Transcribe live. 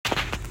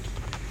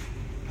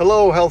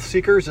Hello, health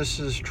seekers. This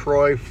is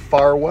Troy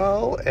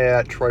Farwell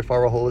at Troy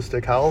Farwell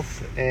Holistic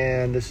Health,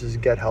 and this is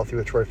Get Healthy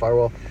with Troy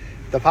Farwell,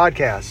 the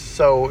podcast.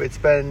 So it's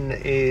been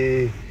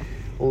a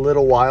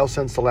little while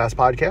since the last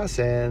podcast,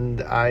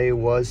 and I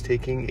was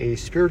taking a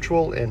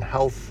spiritual and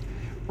health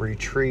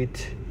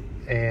retreat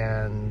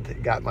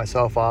and got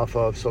myself off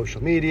of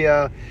social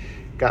media,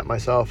 got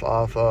myself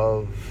off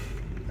of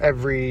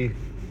every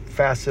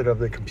facet of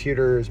the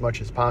computer as much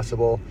as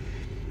possible.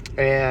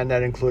 And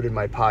that included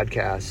my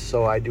podcast.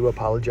 So I do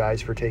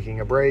apologize for taking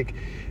a break,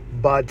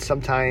 but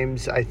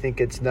sometimes I think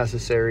it's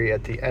necessary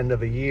at the end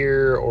of a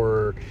year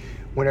or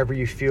whenever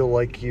you feel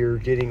like you're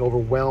getting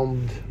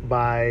overwhelmed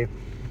by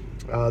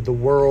the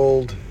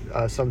world.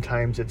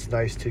 Sometimes it's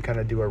nice to kind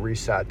of do a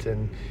reset.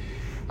 And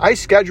I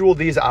schedule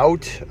these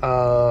out,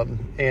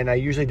 and I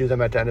usually do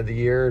them at the end of the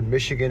year. In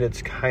Michigan,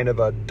 it's kind of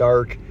a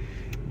dark,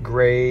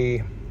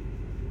 gray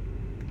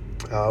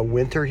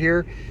winter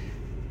here.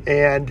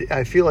 And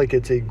I feel like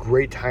it's a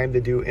great time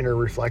to do inner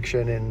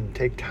reflection and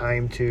take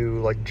time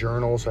to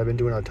journal. So I've been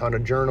doing a ton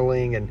of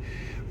journaling and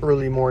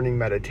early morning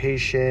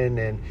meditation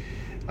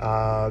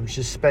and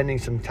just spending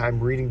some time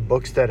reading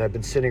books that have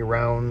been sitting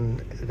around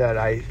that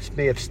I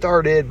may have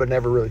started but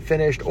never really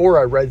finished, or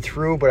I read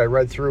through, but I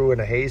read through in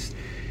a haste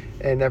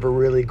and never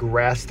really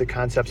grasped the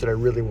concepts that I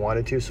really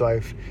wanted to. So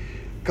I've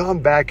gone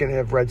back and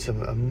have read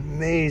some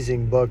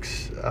amazing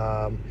books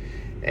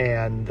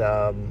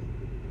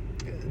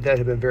that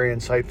have been very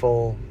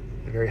insightful,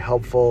 very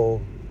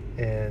helpful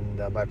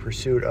in my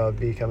pursuit of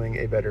becoming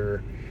a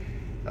better,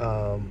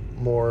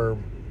 more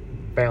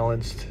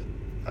balanced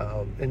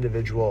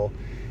individual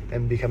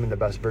and becoming the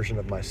best version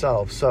of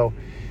myself. So,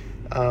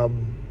 I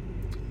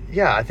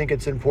think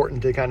it's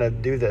important to kind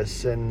of do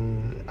this.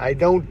 And I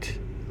don't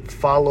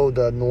follow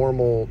the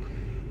normal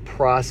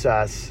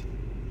process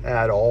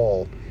at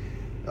all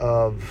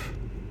of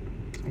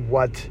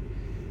what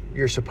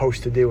you're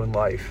supposed to do in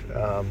life.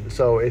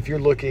 So if you're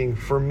looking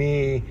for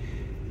me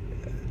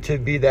to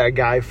be that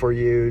guy for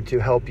you, to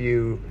help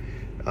you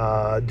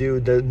do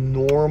the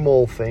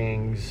normal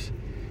things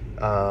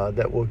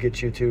that will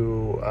get you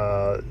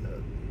to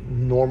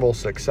normal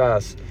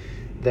success,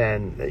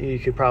 then you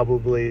could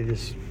probably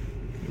just,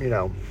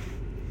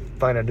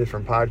 find a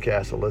different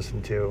podcast to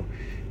listen to,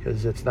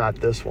 because it's not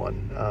this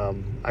one.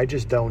 I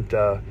just don't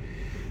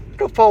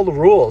follow the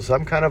rules.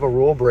 I'm kind of a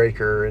rule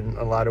breaker in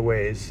a lot of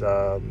ways.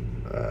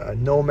 A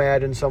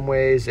nomad in some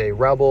ways, a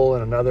rebel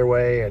in another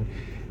way, and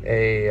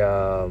a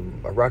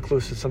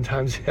recluse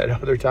sometimes at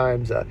other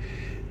times. Kind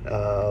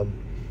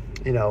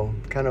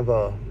of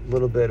a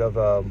little bit of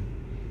I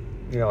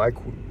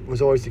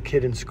was always the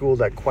kid in school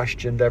that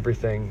questioned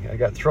everything. I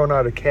got thrown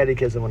out of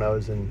catechism when I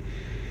was in,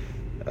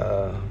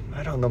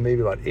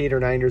 maybe about 8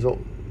 or 9 years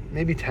old,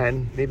 maybe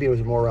 10, maybe it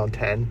was more around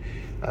 10.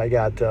 I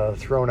got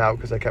thrown out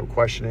because I kept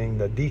questioning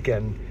the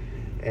deacon.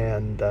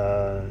 And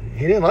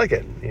he didn't like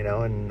it,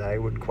 and I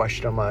would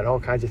question him on all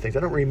kinds of things.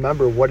 I don't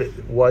remember what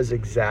it was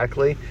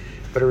exactly,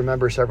 but I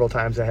remember several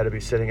times I had to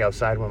be sitting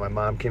outside when my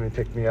mom came and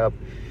picked me up.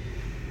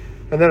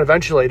 And then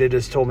eventually they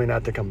just told me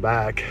not to come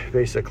back,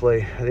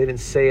 basically. They didn't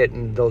say it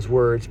in those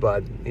words,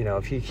 but,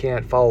 if he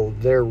can't follow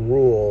their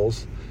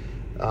rules,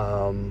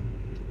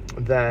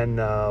 then,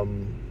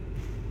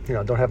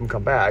 don't have him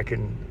come back.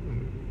 And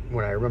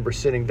when I remember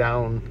sitting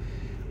down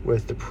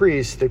with the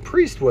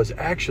priest was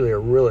actually a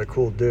really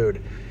cool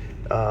dude.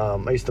 I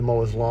used to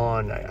mow his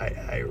lawn.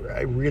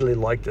 I really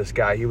liked this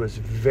guy. He was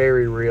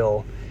very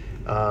real.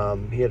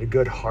 He had a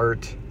good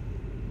heart,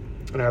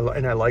 and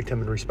I liked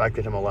him and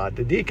respected him a lot.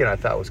 The deacon, I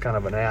thought, was kind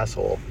of an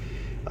asshole,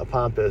 a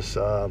pompous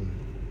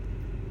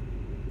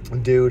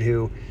dude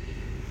who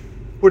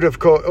would have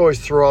always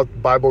throw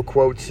out Bible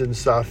quotes and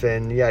stuff,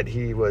 and yet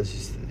he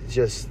was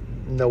just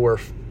nowhere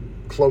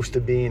close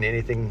to being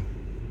anything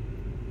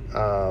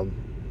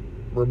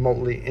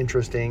remotely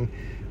interesting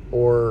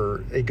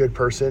or a good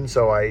person,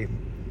 so I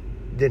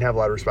didn't have a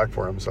lot of respect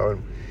for him. So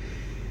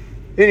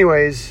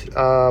anyways,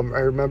 I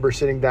remember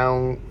sitting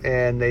down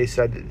and they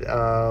said,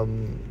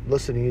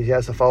 listen, he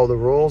has to follow the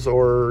rules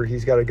or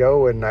he's got to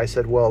go. And I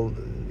said, well,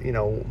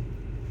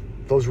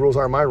 those rules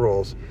aren't my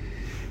rules.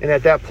 And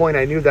at that point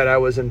I knew that I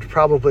was in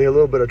probably a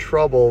little bit of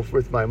trouble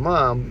with my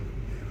mom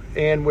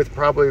and with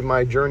probably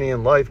my journey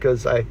in life,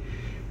 because I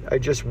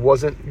just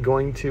wasn't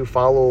going to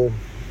follow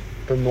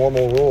the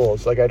normal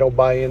rules. I don't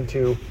buy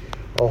into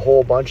a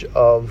whole bunch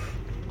of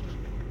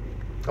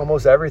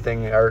almost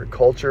everything, our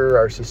culture,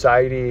 our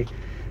society,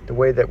 the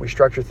way that we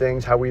structure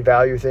things, how we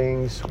value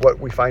things, what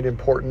we find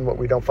important, what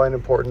we don't find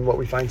important, what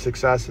we find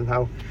success and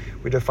how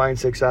we define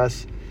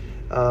success,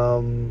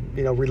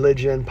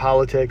 religion,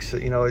 politics,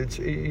 it's,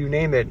 you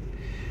name it.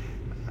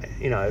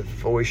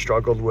 I've always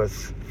struggled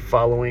with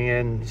following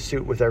in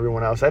suit with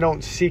everyone else. I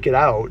don't seek it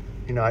out.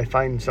 I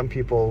find some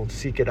people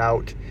seek it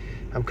out.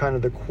 I'm kind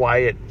of the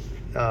quiet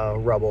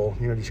rebel,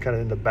 just kind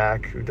of in the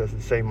back, who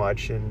doesn't say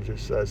much and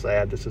just says,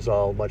 this is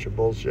all a bunch of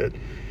bullshit,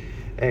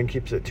 and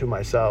keeps it to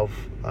myself.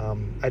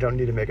 I don't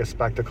need to make a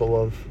spectacle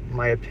of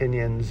my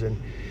opinions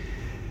and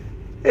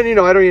And,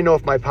 I don't even know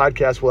if my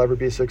podcast will ever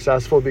be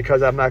successful,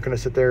 because I'm not going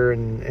to sit there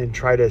and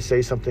try to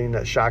say something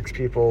that shocks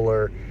people,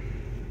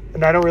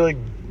 and I don't really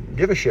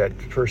give a shit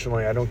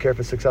personally. I don't care if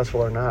it's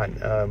successful or not.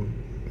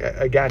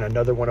 Again,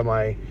 another one of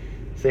my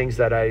things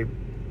that I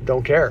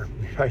don't care.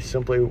 I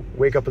simply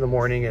wake up in the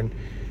morning and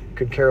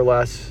could care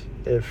less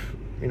if,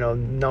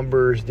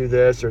 numbers do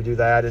this or do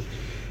that. It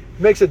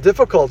makes it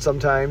difficult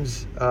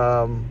sometimes,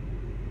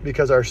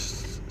 because our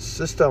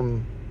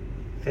system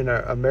in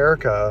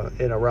America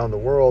and around the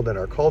world and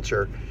our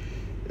culture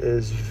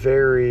is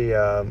very,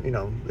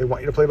 they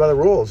want you to play by the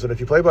rules. And if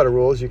you play by the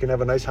rules, you can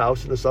have a nice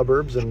house in the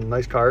suburbs and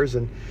nice cars.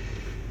 And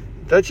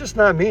that's just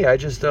not me. I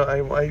just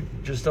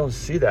don't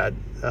see that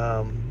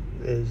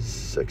as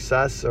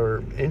success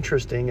or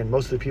interesting. And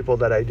most of the people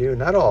that I do,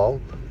 not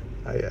all,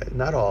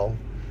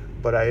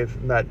 but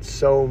I've met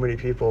so many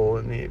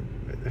people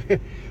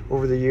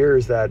over the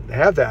years that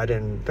have that,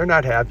 and they're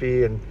not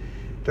happy, and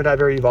they're not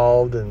very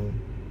evolved, and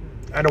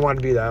I don't want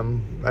to be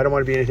them. I don't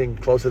want to be anything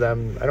close to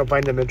them. I don't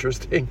find them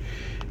interesting.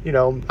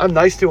 I'm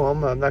nice to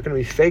them. I'm not going to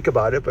be fake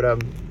about it, but I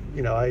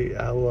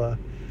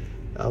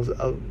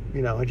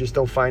just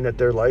don't find that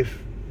their life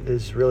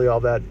is really all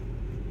that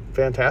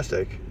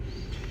fantastic.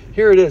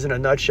 Here it is in a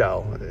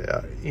nutshell.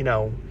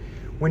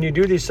 When you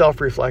do these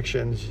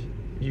self-reflections,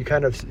 you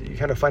kind of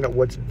find out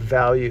what's of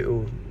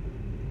value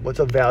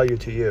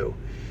to you.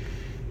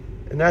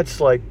 And that's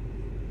like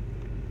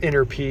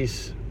inner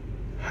peace,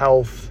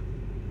 health,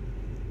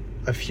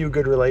 a few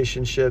good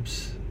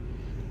relationships,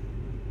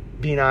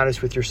 being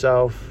honest with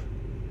yourself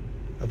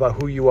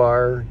about who you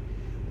are,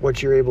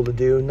 what you're able to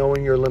do,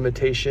 knowing your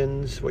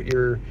limitations, what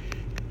you're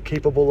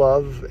capable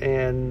of.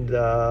 And,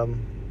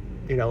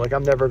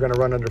 I'm never going to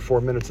run under 4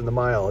 minutes in the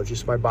mile. It's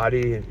just my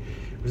body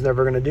was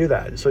never going to do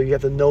that. So you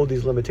have to know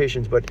these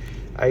limitations. But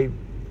I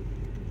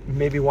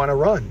maybe want to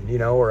run,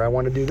 or I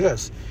want to do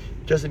this.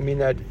 It doesn't mean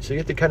that. So you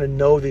have to kind of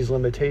know these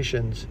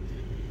limitations.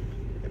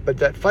 But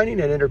that finding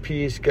that inner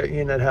peace,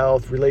 getting that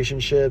health,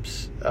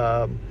 relationships,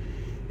 and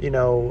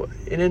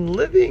in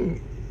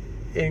living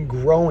and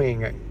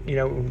growing,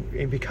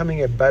 in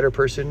becoming a better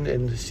person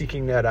and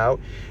seeking that out,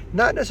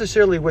 not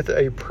necessarily with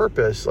a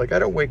purpose. Like, I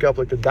don't wake up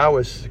like the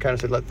Taoists kind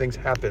of said, let things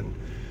happen.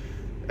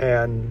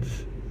 And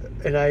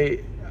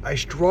I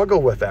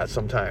struggle with that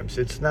sometimes.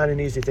 It's not an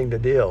easy thing to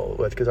deal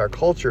with, because our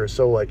culture is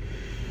so like,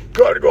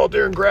 got to go out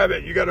there and grab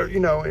it. You got to,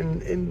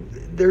 and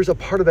there's a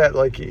part of that,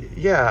 like,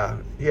 yeah.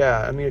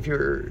 I mean, if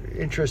you're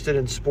interested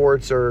in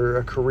sports or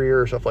a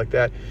career or stuff like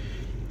that,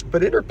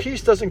 but inner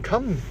peace doesn't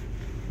come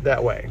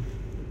that way.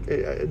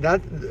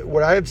 Not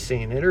what I have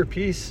seen. Inner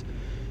peace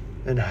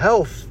and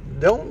health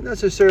don't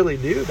necessarily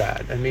do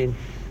that. I mean,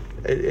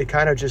 it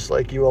kind of just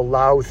like you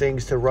allow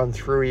things to run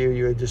through you.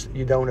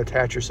 You don't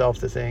attach yourself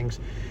to things.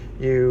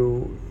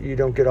 You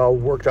don't get all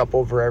worked up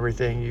over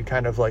everything. You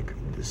kind of like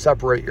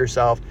separate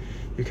yourself.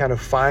 You kind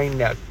of find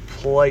that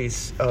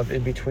place of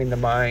in between the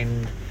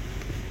mind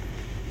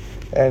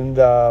and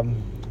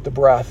the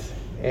breath,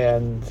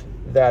 and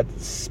that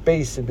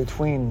space in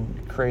between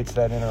creates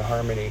that inner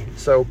harmony.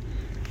 So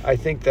I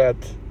think that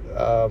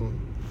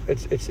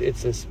it's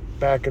this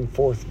back and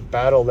forth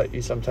battle that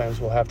you sometimes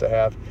will have to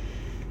have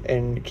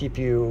and keep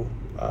you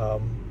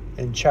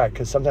in check.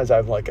 Because sometimes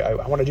I'm like,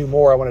 I want to do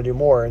more,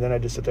 and then I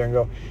just sit there and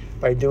go,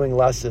 by doing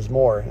less is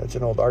more. That's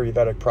an old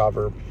Ayurvedic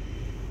proverb,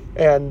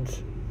 and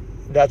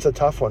that's a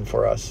tough one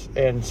for us.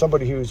 And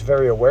somebody who's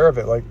very aware of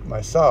it, like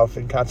myself,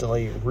 and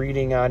constantly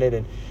reading on it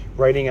and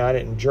writing on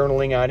it and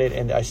journaling on it,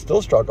 and I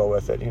still struggle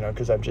with it,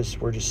 because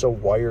we're just so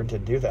wired to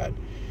do that.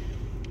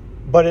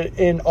 But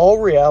in all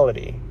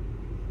reality,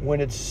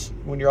 when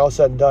you're all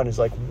said and done, is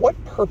like,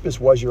 what purpose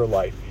was your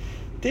life?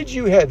 Did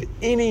you have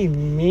any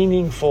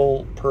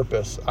meaningful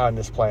purpose on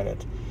this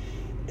planet?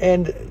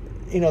 And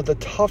the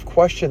tough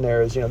question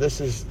there is,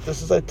 this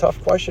is a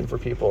tough question for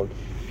people.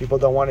 People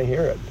don't want to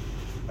hear it.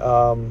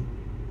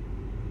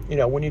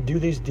 When you do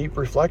these deep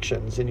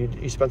reflections and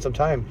you spend some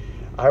time,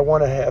 I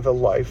want to have a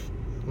life.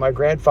 My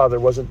grandfather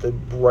wasn't the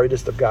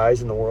brightest of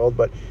guys in the world,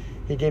 but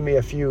he gave me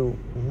a few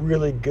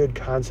really good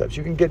concepts.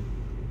 You can get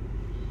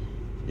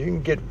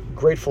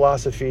great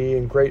philosophy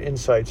and great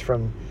insights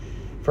from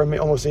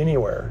almost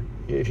anywhere.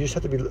 You just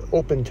have to be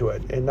open to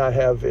it and not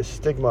have a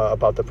stigma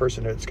about the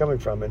person it's coming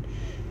from. And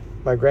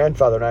my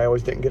grandfather and I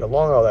always didn't get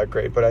along all that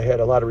great, but I had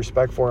a lot of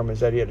respect for him, is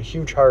that he had a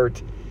huge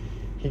heart.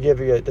 He gave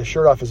you the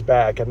shirt off his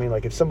back. I mean,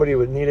 like, if somebody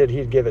would need it,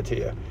 he'd give it to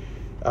you.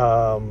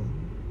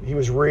 He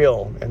was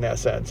real in that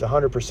sense,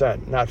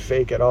 100%, not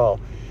fake at all.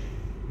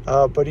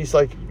 But he's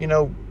like,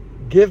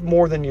 give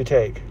more than you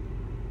take.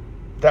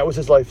 That was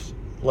his life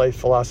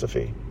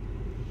philosophy.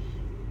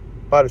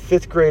 About a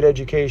 5th grade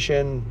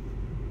education,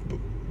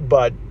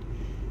 but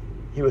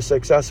he was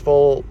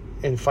successful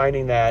in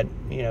finding that,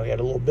 he had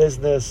a little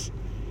business.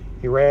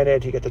 He ran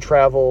it. He got to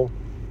travel.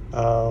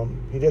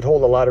 He did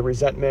hold a lot of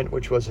resentment,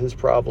 which was his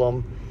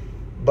problem.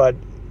 But,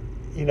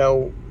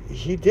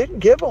 he did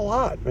give a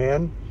lot,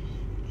 man.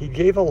 He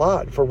gave a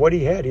lot for what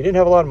he had. He didn't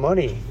have a lot of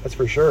money, that's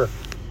for sure.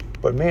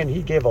 But, man,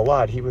 he gave a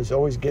lot. He was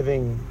always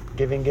giving.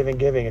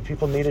 If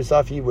people needed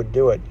stuff, he would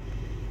do it.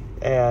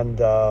 And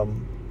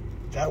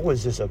that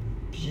was just a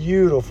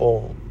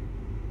beautiful,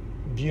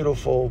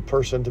 beautiful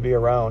person to be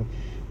around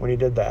when he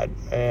did that.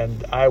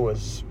 And I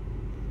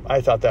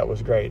thought that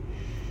was great.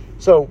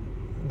 So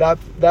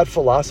that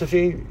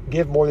philosophy,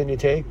 give more than you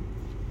take,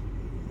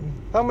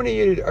 how many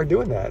of you are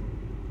doing that?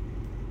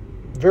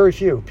 Very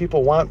few.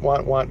 People want more,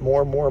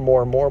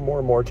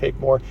 take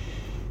more.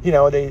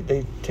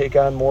 They take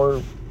on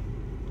more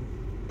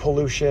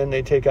pollution,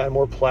 they take on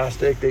more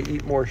plastic, they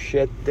eat more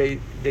shit, they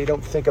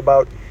don't think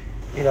about,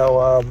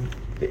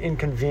 the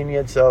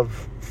inconvenience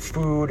of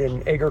food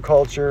and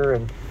agriculture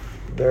and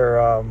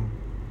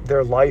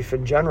their life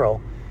in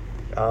general.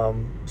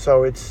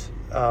 So it's,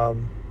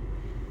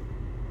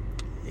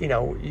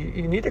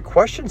 you need to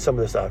question some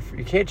of this stuff.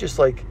 You can't just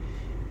like,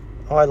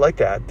 oh, I like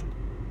that,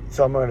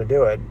 so I'm going to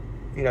do it.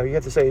 You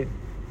have to say,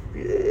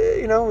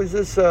 is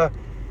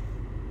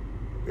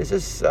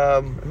this,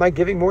 am I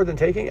giving more than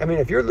taking? I mean,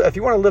 if you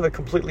want to live a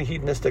completely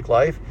hedonistic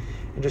life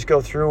and just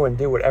go through and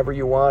do whatever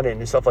you want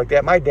and stuff like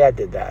that, my dad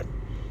did that.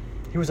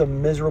 He was a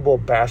miserable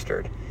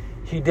bastard.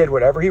 He did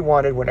whatever he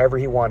wanted whenever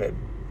he wanted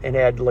and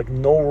had like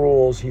no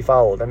rules he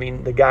followed. I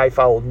mean, the guy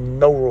followed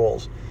no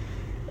rules.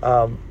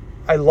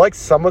 I liked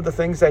some of the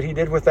things that he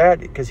did with that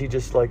because he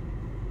just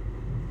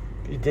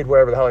he did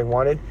whatever the hell he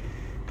wanted.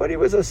 But he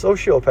was a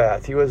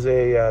sociopath. He was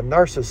a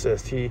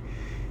narcissist.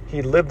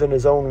 He lived in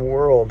his own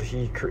world.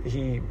 He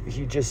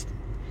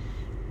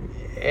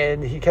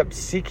kept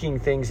seeking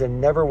things and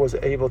never was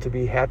able to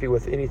be happy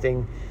with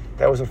anything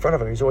that was in front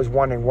of him. He was always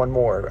wanting one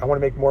more. I want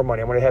to make more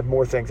money. I want to have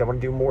more things. I want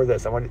to do more of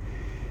this. And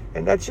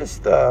that's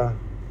just,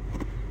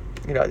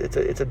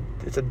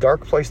 it's a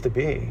dark place to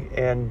be.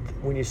 And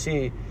when you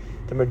see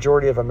the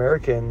majority of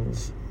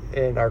Americans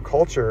in our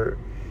culture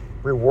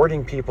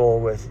rewarding people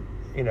with,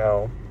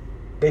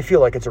 they feel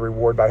like it's a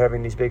reward by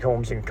having these big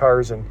homes and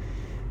cars and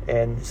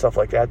stuff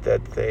like that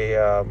they,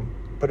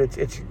 but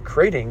it's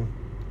creating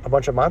a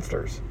bunch of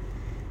monsters.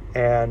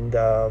 And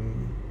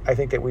I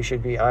think that we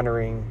should be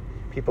honoring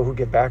people who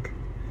give back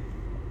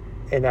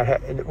and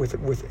not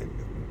with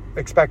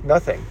expect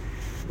nothing.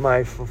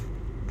 My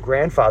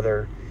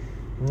grandfather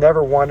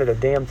never wanted a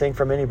damn thing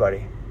from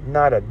anybody,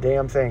 not a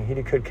damn thing.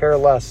 He could care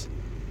less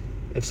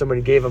if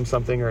somebody gave him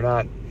something or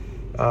not.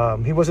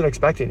 He wasn't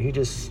expecting.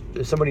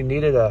 If somebody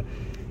needed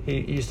he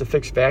used to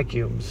fix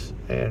vacuums,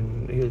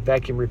 and he was a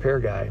vacuum repair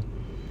guy,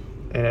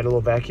 and had a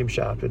little vacuum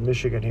shop in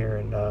Michigan here.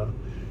 And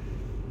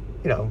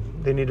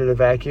they needed a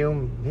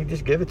vacuum, he'd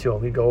just give it to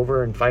them. He'd go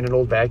over and find an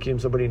old vacuum.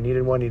 Somebody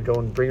needed one. He'd go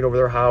and bring it over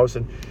their house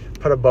and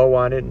put a bow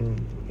on it, and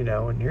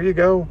and here you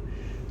go.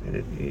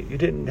 And you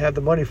didn't have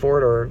the money for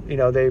it, or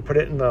they put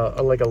it in a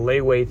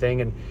layaway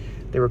thing, and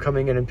they were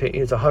coming in and paying.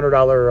 It's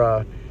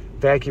 $100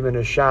 vacuum in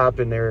his shop,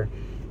 and they're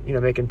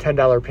making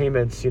 $10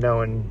 payments,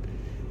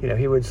 and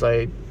he would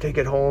say, take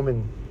it home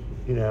and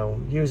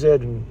use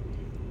it, and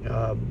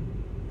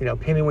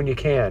pay me when you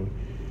can.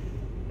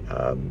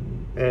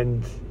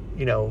 And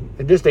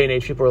in this day and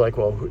age, people are like,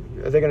 well,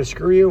 are they going to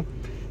screw you?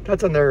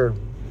 That's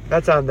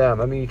on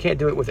them. I mean, you can't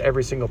do it with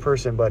every single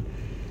person, but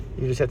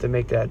you just have to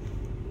make that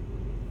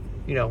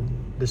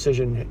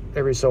decision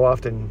every so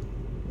often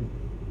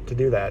to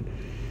do that.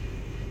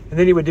 And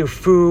then he would do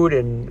food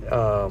and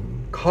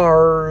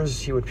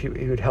cars. He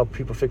would help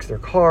people fix their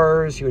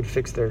cars. He would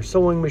fix their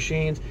sewing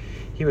machines.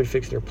 He would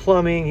fix their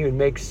plumbing. He would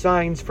make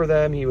signs for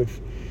them. He would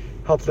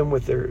help them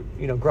with their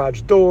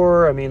garage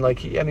door. I mean,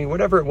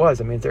 whatever it was.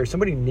 I mean, if there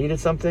somebody needed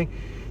something,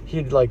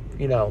 he'd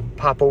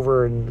pop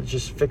over and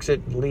just fix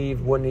it and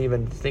leave. Wouldn't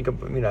even think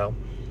of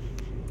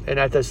And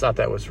I just thought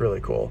that was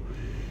really cool.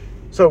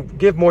 So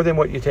give more than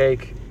what you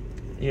take.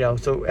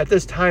 So at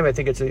this time, I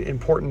think it's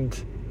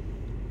important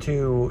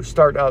to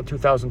start out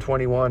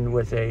 2021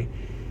 with a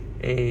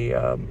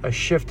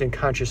shift in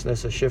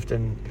consciousness, a shift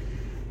in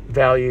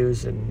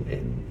values,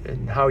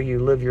 and how you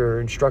live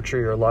and structure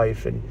your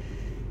life. And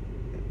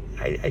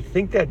I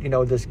think that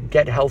this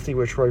Get Healthy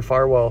with Troy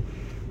Farwell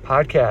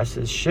podcast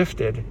has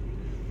shifted,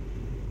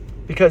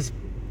 because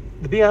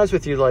to be honest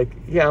with you,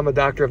 I'm a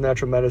doctor of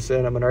natural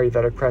medicine, I'm an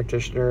Ayurvedic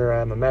practitioner,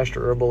 I'm a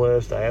master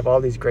herbalist, I have all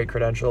these great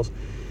credentials.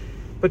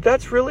 But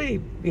that's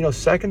really,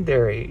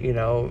 secondary.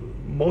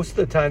 Most of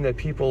the time that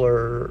people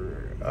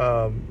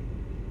are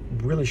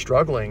really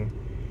struggling,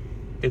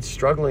 it's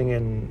struggling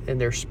in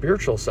their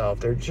spiritual self.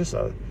 They're just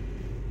a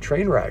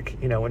train wreck.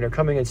 When they're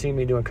coming and seeing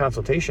me doing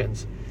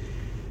consultations,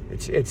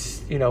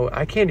 it's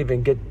I can't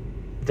even get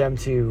them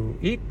to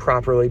eat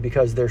properly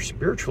because they're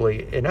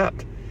spiritually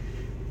inept.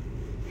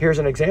 Here's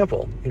an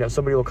example.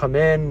 Somebody will come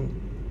in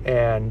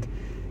and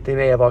they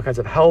may have all kinds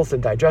of health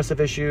and digestive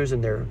issues,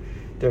 and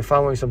they're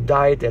following some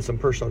diet that some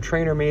personal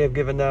trainer may have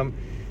given them.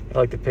 I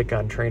like to pick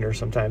on trainers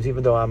sometimes,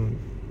 even though I'm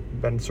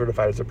been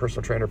certified as a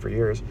personal trainer for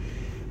years.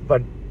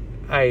 But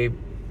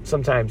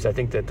sometimes I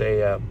think that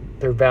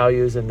their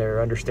values and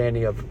their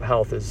understanding of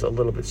health is a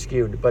little bit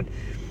skewed. But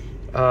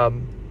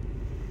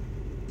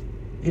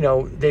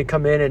they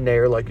come in and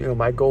they're like,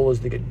 my goal is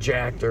to get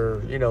jacked,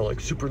 or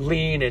super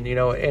lean,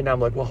 and I'm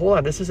like, well, hold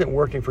on, this isn't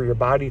working for your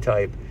body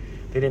type.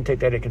 They didn't take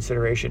that into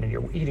consideration, and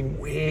you're eating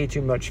way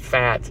too much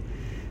fat.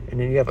 and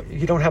then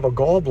you don't have a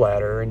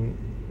gallbladder, and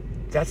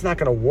that's not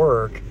going to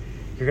work.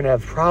 You're going to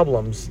have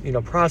problems,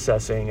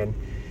 processing, and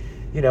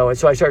and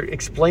so I started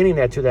explaining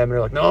that to them, and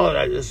they're like, no,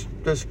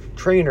 this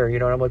trainer,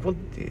 and I'm like, well,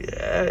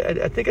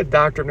 I think a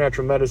doctor of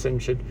natural medicine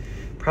should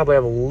probably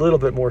have a little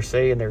bit more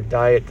say in their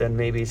diet than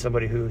maybe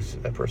somebody who's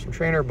a personal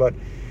trainer, but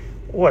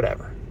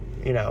whatever,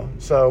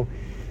 so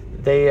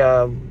they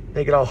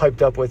get all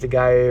hyped up with the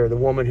guy or the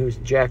woman who's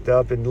jacked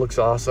up and looks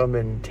awesome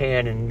and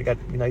tan and got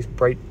nice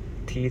bright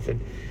teeth,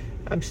 and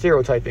I'm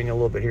stereotyping a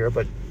little bit here,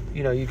 but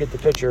you get the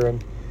picture,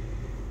 and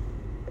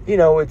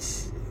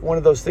it's one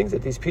of those things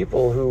that these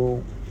people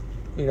who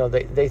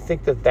they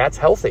think that that's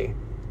healthy.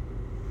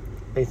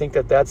 They think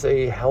that that's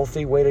a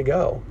healthy way to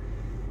go.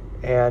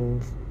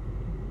 And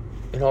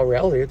in all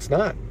reality, it's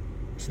not.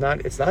 It's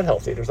not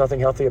healthy. There's nothing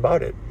healthy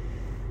about it.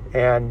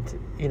 And,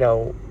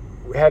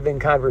 having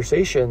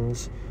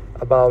conversations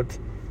about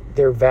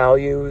their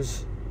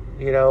values,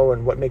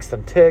 and what makes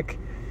them tick.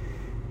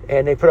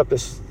 And they put up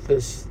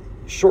this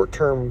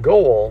short-term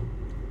goal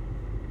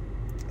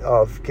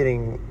of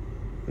getting,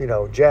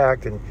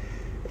 jacked and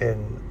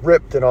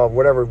ripped and all,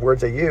 whatever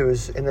words they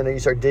use, and then you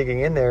start digging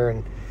in there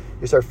and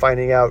you start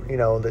finding out,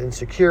 the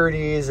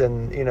insecurities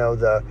and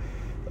the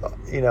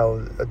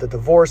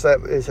divorce that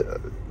is,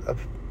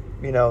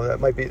 that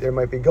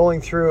might be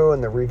going through,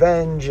 and the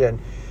revenge, and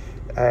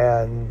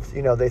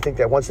they think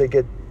that once they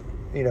get,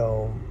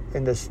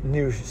 in this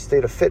new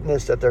state of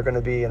fitness, that they're going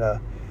to be in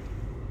a,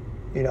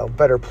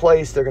 better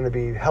place. They're going to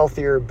be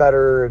healthier,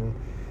 better, and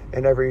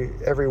in every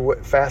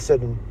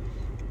facet. And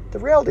the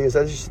reality is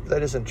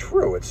that isn't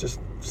true. It's just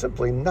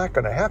simply not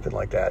going to happen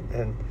like that.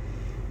 And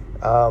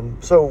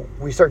so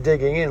we start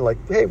digging in, like,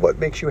 hey, what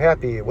makes you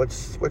happy?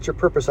 What's your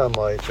purpose on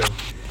life? And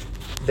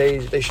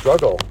they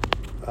struggle.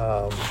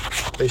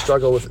 They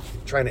struggle with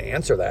trying to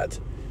answer that.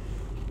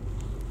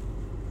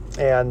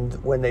 And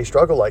when they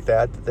struggle like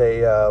that,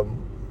 they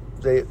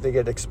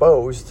get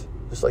exposed,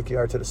 just like you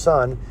are to the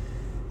sun,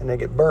 and they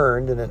get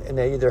burned, and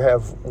they either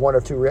have one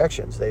of two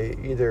reactions. They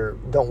either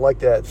don't like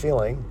that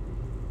feeling,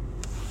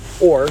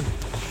 or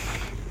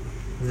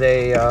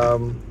they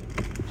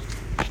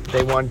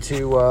want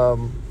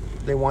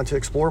to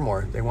explore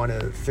more. They want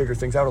to figure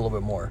things out a little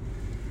bit more,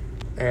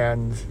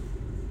 and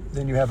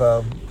then you have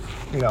a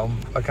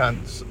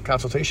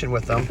consultation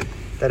with them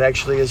that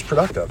actually is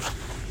productive.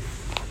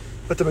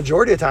 But the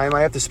majority of the time,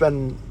 I have to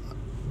spend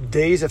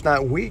days, if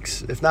not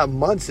weeks, if not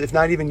months, if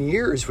not even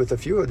years, with a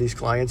few of these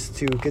clients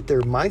to get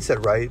their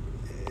mindset right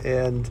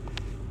and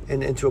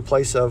into a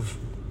place of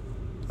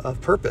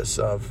purpose,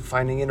 of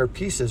finding inner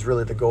peace is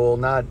really the goal,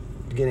 not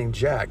getting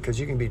jacked, because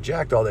you can be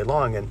jacked all day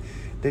long, and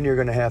then you're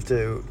going to have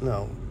to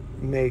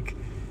make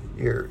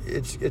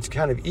it's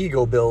kind of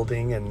ego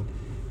building, and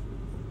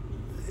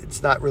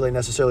it's not really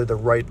necessarily the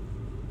right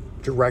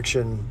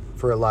direction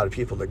for a lot of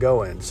people to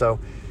go in. So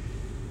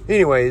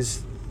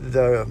anyways,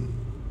 the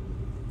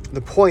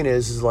point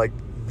is like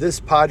this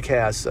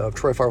podcast of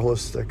Troy Farwell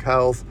Holistic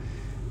Health,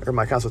 or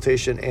my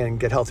consultation, and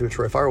Get Healthy with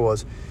Troy Farwell,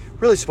 is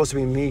really supposed to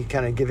be me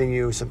kind of giving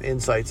you some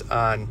insights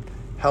on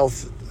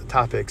health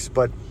topics.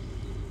 But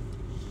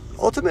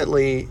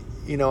ultimately,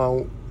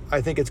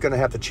 I think it's going to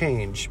have to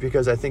change,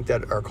 because I think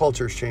that our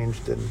culture's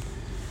changed and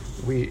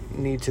we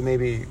need to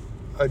maybe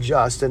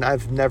adjust. And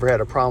I've never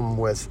had a problem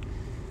with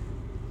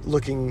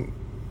looking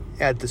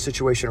at the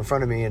situation in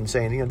front of me and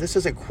saying, this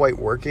isn't quite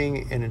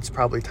working and it's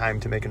probably time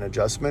to make an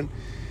adjustment.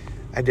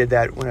 I did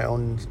that when I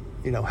owned,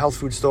 health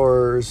food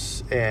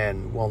stores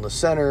and wellness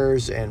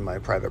centers and my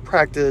private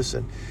practice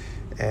and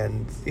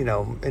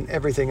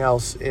everything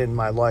else in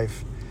my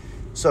life.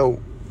 So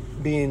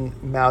being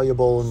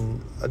malleable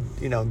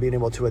and, being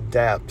able to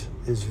adapt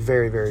is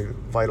very, very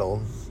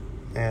vital.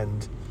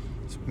 And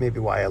it's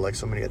maybe why I like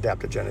so many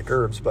adaptogenic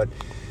herbs. But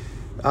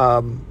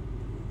I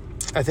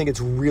think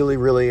it's really,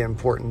 really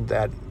important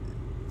that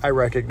I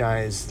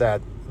recognize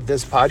that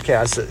this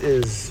podcast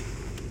is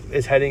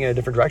heading in a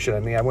different direction.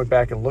 I mean, I went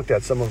back and looked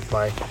at some of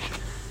my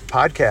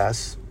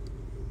podcasts,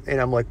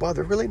 and I'm like, wow,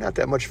 they're really not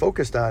that much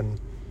focused on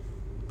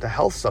the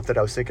health stuff that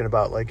I was thinking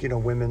about, like,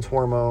 women's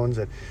hormones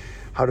and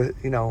how to,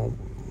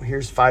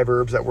 here's 5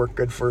 herbs that work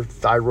good for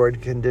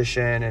thyroid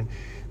condition, and,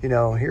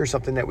 here's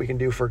something that we can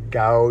do for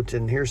gout,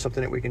 and here's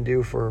something that we can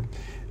do for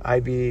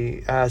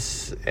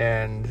IBS,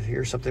 and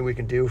here's something we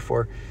can do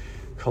for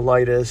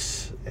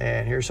colitis,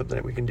 and here's something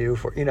that we can do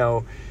for,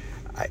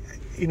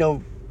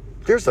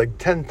 there's like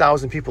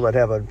 10,000 people that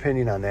have an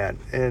opinion on that,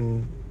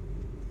 and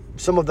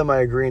some of them I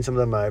agree and some of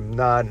them I'm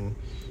not, and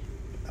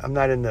I'm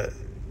not in the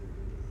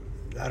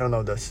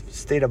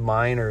state of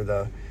mind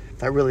or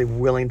not really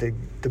willing to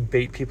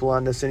debate people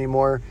on this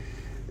anymore.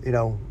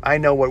 I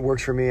know what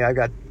works for me. I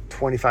got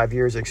 25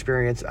 years of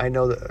experience. I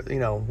know that,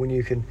 when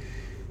you can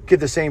give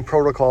the same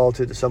protocol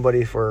to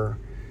somebody for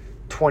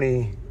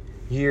 20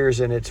 years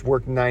and it's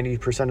worked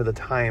 90% of the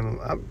time,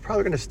 I'm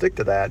probably going to stick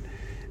to that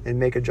and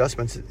make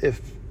adjustments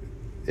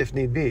if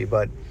need be.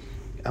 But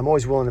I'm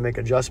always willing to make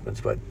adjustments.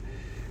 But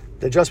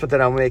the adjustment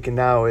that I'm making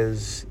now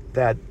is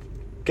that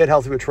Get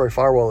Healthy with Troy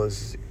Farwell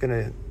is going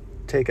to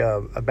take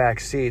a back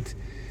seat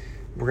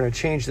we're going to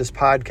change this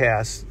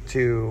podcast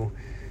to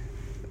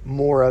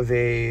more of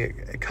a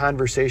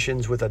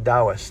Conversations with a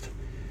Taoist.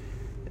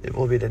 It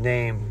will be the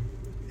name.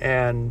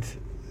 And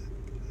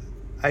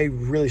I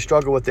really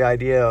struggle with the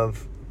idea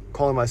of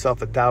calling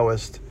myself a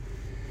Taoist.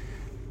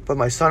 But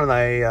my son and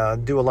I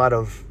do a lot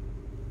of...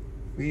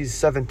 He's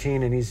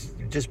 17 and he's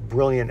just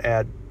brilliant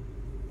at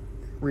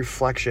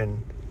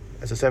reflection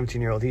as a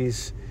 17-year-old.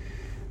 He's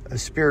a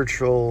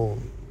spiritual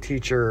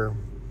teacher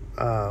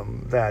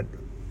that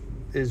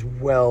is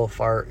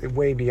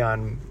way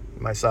beyond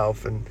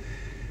myself, and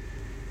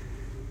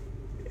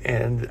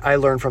I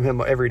learn from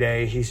him every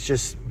day. He's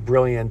just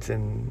brilliant,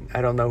 and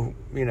I don't know,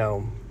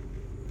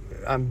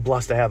 I'm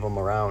blessed to have him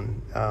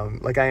around,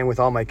 like I am with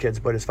all my kids,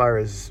 but as far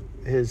as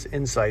his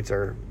insights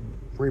are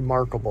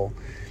remarkable.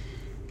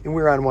 And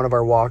we were on one of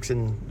our walks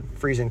in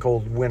freezing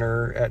cold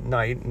winter at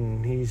night,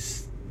 and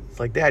he's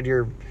like, Dad,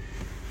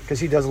 because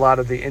he does a lot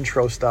of the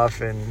intro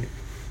stuff, and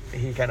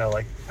he kind of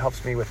like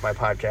helps me with my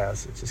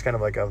podcast. It's just kind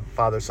of like a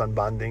father-son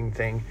bonding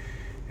thing.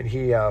 And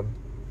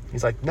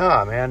he's like,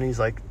 nah, man. He's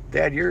like,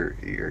 Dad,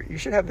 you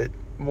should have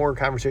more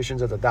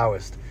conversations as a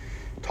Taoist.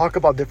 Talk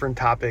about different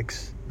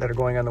topics that are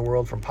going on in the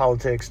world, from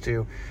politics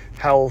to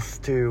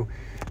health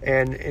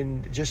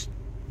and just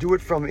do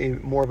it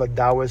from more of a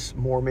Taoist,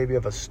 more maybe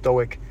of a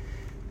Stoic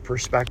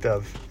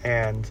perspective.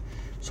 And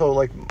so,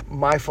 like,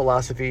 my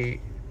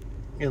philosophy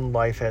in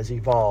life has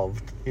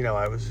evolved.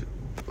 I was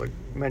like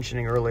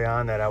mentioning early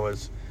on that I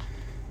was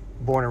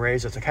born and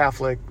raised as a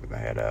Catholic. I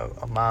had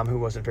a mom who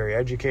wasn't very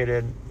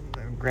educated, a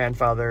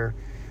grandfather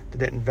that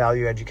didn't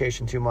value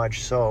education too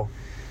much. So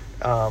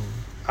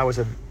I was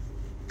a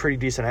pretty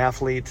decent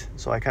athlete.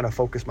 So I kind of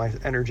focused my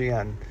energy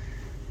on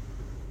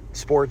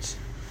sports.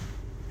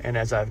 And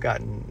as I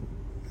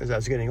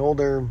was getting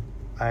older,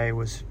 I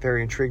was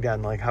very intrigued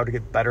on like how to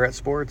get better at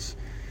sports.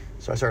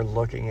 So I started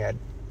looking at,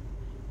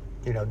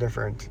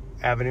 different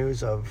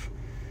avenues of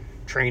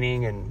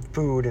training and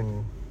food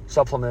and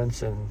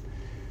supplements and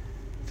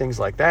things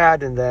like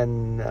that. And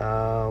then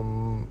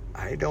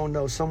I don't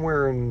know,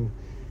 somewhere in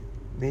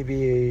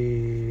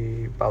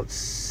maybe about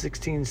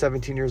 16,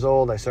 17 years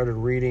old, I started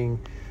reading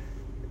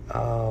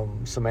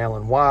some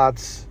Alan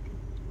Watts.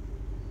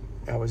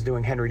 I was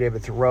doing Henry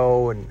David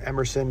Thoreau and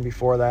Emerson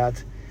before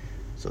that.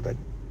 So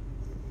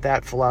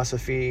that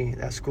philosophy,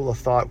 that school of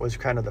thought was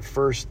kind of the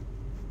first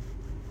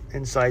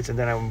insights. And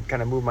then I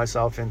kind of moved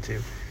myself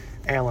into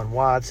Alan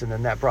Watts, and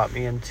then that brought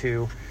me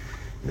into,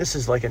 this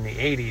is like in the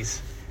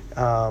 80s,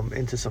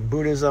 into some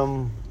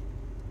Buddhism,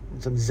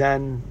 some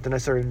Zen. Then I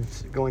started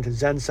going to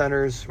Zen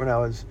centers when I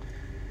was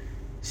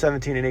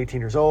 17 and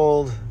 18 years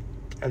old.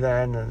 And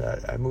then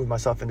I moved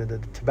myself into the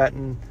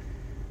Tibetan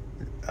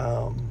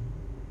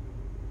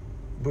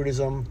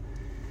Buddhism.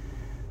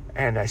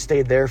 And I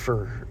stayed there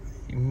for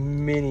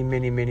many,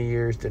 many, many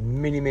years, did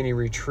many, many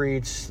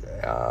retreats,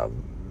 a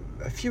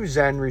few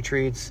Zen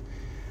retreats,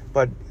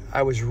 but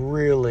I was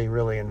really,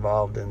 really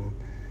involved in,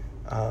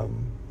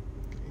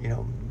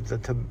 the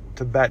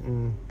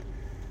Tibetan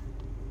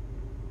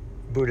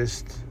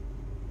Buddhist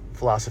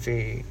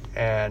philosophy,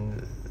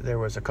 and there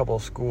was a couple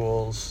of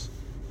schools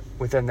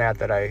within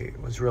that I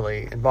was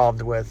really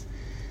involved with.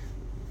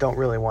 Don't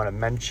really want to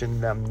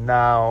mention them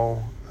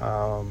now.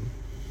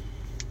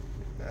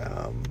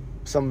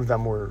 Some of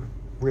them were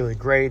really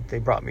great. They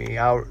brought me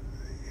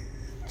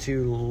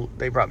to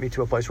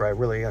a place where I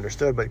really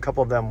understood, but a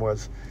couple of them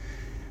was,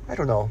 I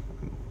don't know,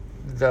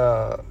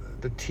 the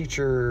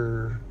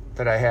teacher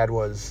that I had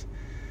was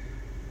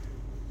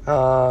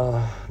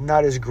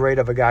not as great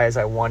of a guy as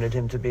I wanted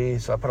him to be,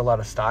 so I put a lot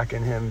of stock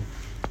in him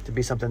to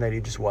be something that he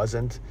just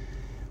wasn't.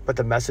 But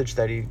the message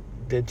that he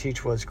did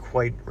teach was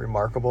quite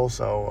remarkable,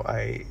 so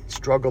I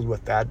struggled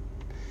with that.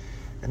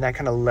 And that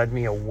kind of led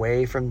me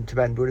away from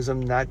Tibetan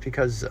Buddhism, not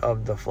because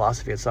of the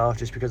philosophy itself,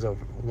 just because of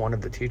one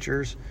of the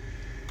teachers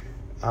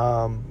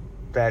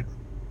that,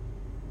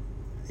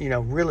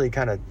 really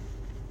kind of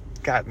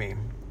got me.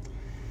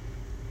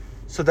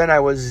 So then I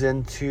was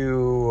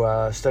into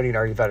studying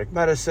Ayurvedic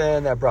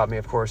medicine. That brought me,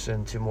 of course,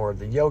 into more of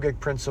the yogic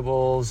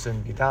principles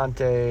and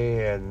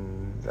Vedanta.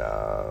 And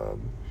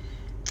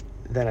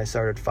then I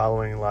started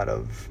following a lot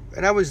of...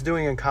 And I was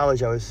doing in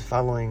college, I was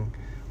following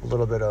a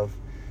little bit of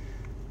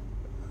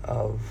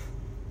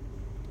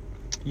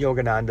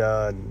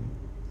Yogananda and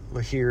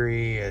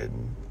Lahiri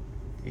and,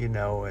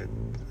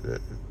 and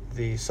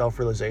the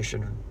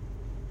self-realization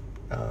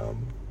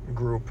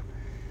group.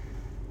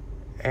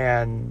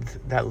 And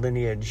that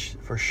lineage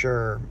for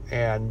sure.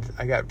 And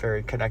I got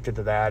very connected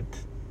to that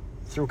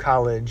through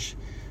college.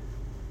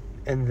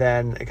 And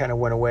then it kind of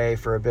went away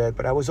for a bit.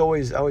 But I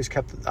always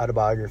kept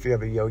autobiography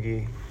of a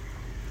yogi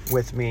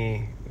with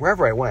me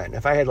wherever I went.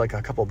 If I had like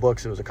a couple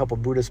books, it was a couple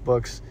Buddhist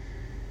books.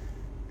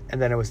 And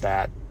then it was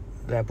that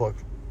book.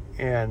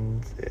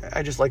 And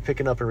I just like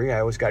picking up and reading.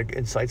 I always got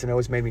insights and it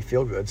always made me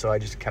feel good. So I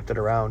just kept it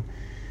around.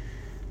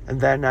 And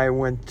then I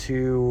went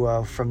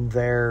to, from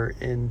there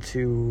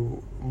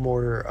into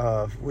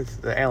more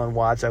with the Alan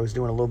Watts. I was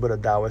doing a little bit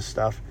of Taoist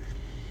stuff.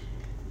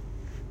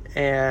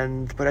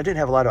 But I didn't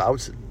have a lot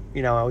of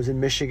I was in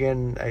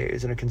Michigan. I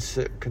was in a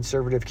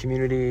conservative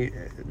community.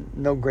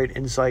 No great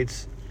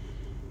insights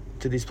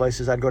to these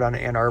places. I'd go down to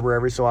Ann Arbor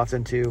every so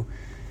often to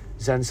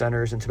Zen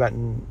centers and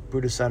Tibetan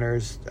Buddhist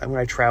centers. And when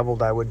I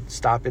traveled, I would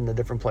stop in the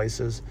different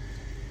places.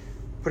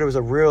 But it was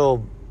a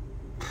real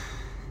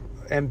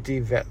empty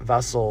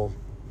vessel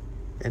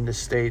in the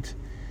state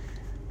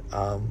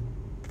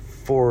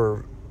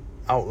for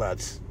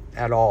outlets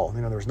at all.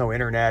 There was no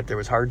internet. It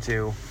was hard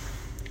to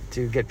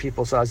get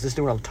people. So I was just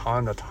doing a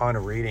ton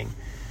of reading.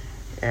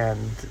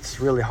 And it's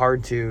really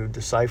hard to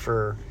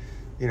decipher,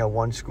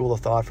 one school of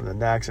thought from the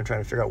next and trying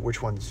to figure out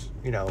which one's,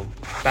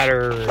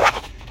 better.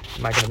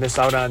 Am I going to miss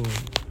out on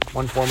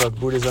one form of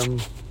Buddhism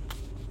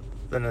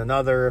than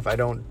another if I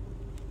don't,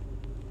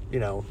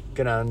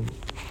 get on,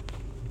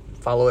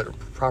 follow it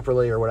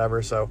properly or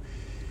whatever. So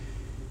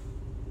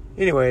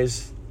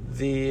anyways,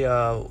 the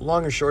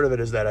long and short of it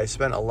is that I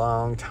spent a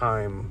long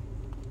time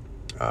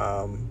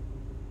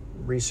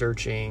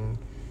researching,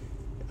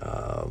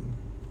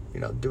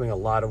 doing a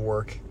lot of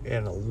work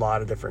in a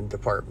lot of different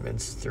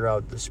departments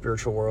throughout the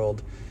spiritual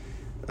world,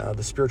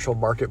 the spiritual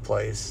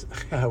marketplace,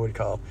 I would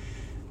call.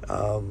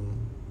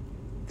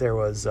 There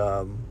was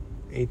a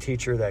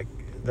teacher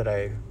that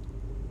I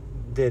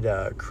did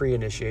a Kriya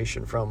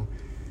initiation from,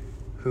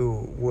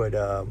 who would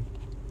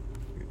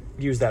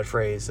use that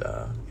phrase.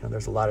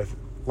 There's a lot of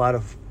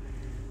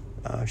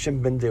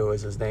Shimbindu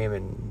is his name,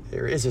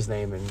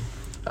 and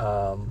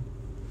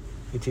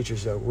he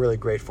teaches a really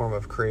great form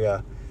of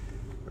Kriya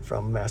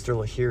from Master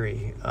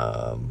Lahiri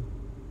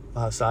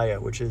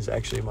Mahasaya, which is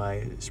actually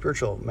my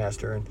spiritual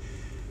master, and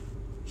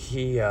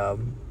he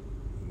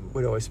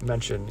would always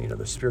mention,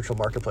 the spiritual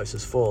marketplace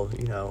is full,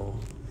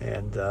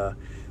 and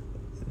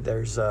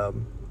there's a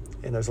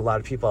lot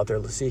of people out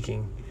there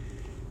seeking,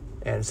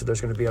 and so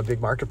there's going to be a big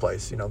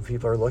marketplace.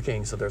 People are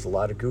looking, so there's a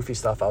lot of goofy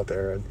stuff out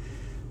there,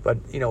 but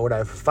what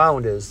I've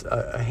found is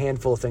a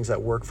handful of things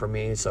that work for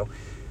me. So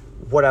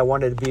what I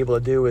wanted to be able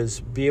to do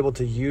is be able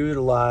to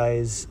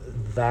utilize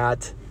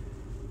that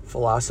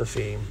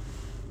philosophy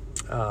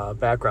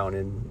background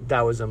in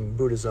Taoism,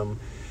 Buddhism,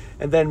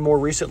 and then more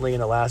recently in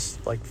the last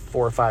 4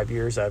 or 5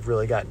 years, I've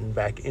really gotten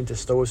back into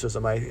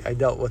Stoicism. I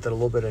dealt with it a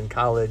little bit in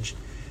college,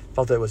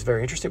 felt that it was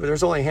very interesting, but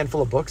there's only a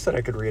handful of books that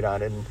I could read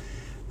on, and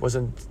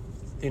wasn't,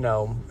 it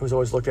was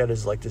always looked at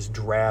as this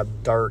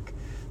drab, dark,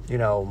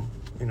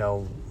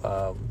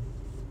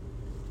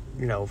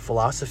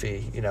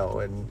 philosophy,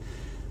 and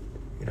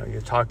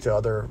you talk to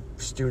other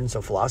students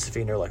of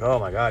philosophy and they're like, oh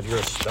my God, you're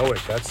a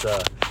Stoic. That's,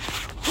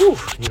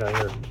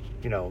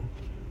 you're,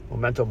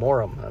 memento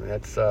morum. I mean,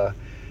 that's,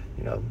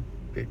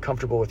 be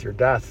comfortable with your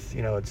death,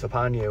 it's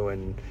upon you,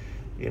 and,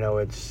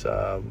 it's,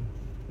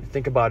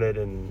 think about it,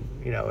 and,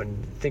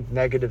 and think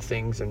negative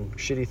things and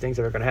shitty things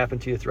that are going to happen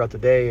to you throughout the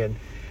day. And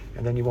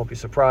then you won't be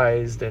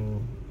surprised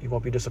and you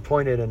won't be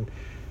disappointed. And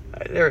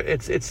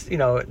it's,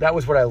 that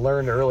was what I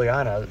learned early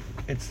on.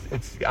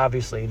 It's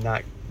obviously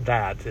not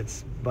that.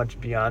 It's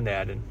much beyond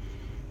that. And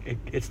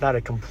it's not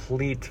a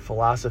complete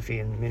philosophy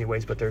in many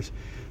ways, but there's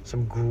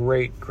some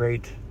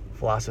great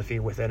philosophy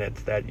within it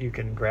that you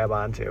can grab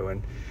onto.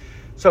 And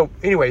so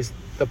anyways,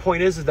 the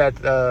point is that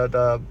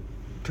the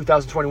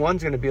 2021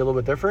 is going to be a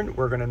little bit different.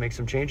 We're going to make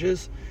some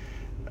changes.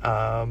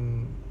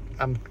 I'm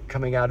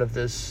coming out of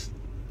this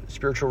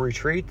spiritual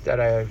retreat that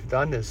I've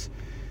done, this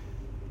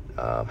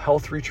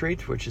health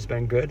retreat, which has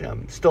been good.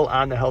 I'm still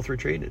on the health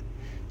retreat,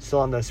 still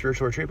on the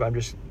spiritual retreat, but I'm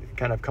just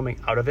kind of coming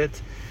out of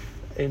it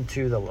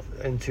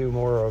into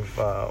more of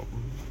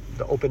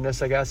the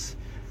openness, I guess,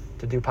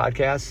 to do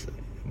podcasts.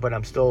 But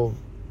I'm still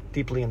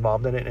deeply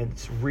involved in it, and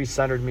it's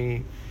recentered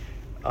me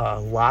a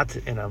lot,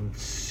 and I'm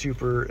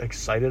super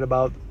excited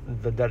about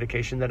the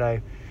dedication that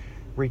I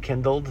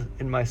rekindled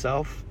in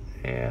myself.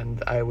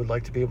 And I would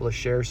like to be able to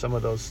share some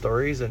of those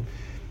stories and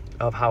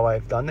of how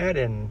I've done that,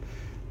 and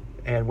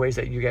ways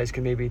that you guys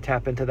can maybe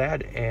tap into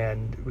that,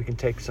 and we can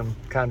take some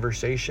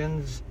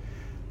conversations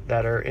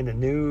that are in the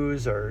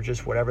news or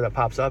just whatever that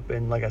pops up.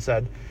 And like I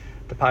said,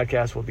 the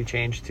podcast will be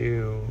changed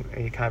to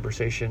a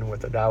conversation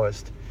with a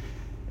Taoist,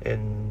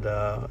 and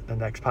the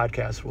next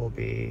podcast will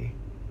be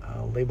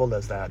labeled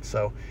as that.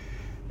 So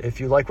if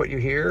you like what you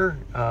hear,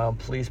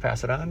 please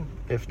pass it on.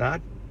 If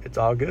not, it's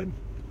all good.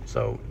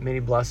 So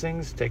many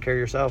blessings. Take care of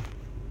yourself.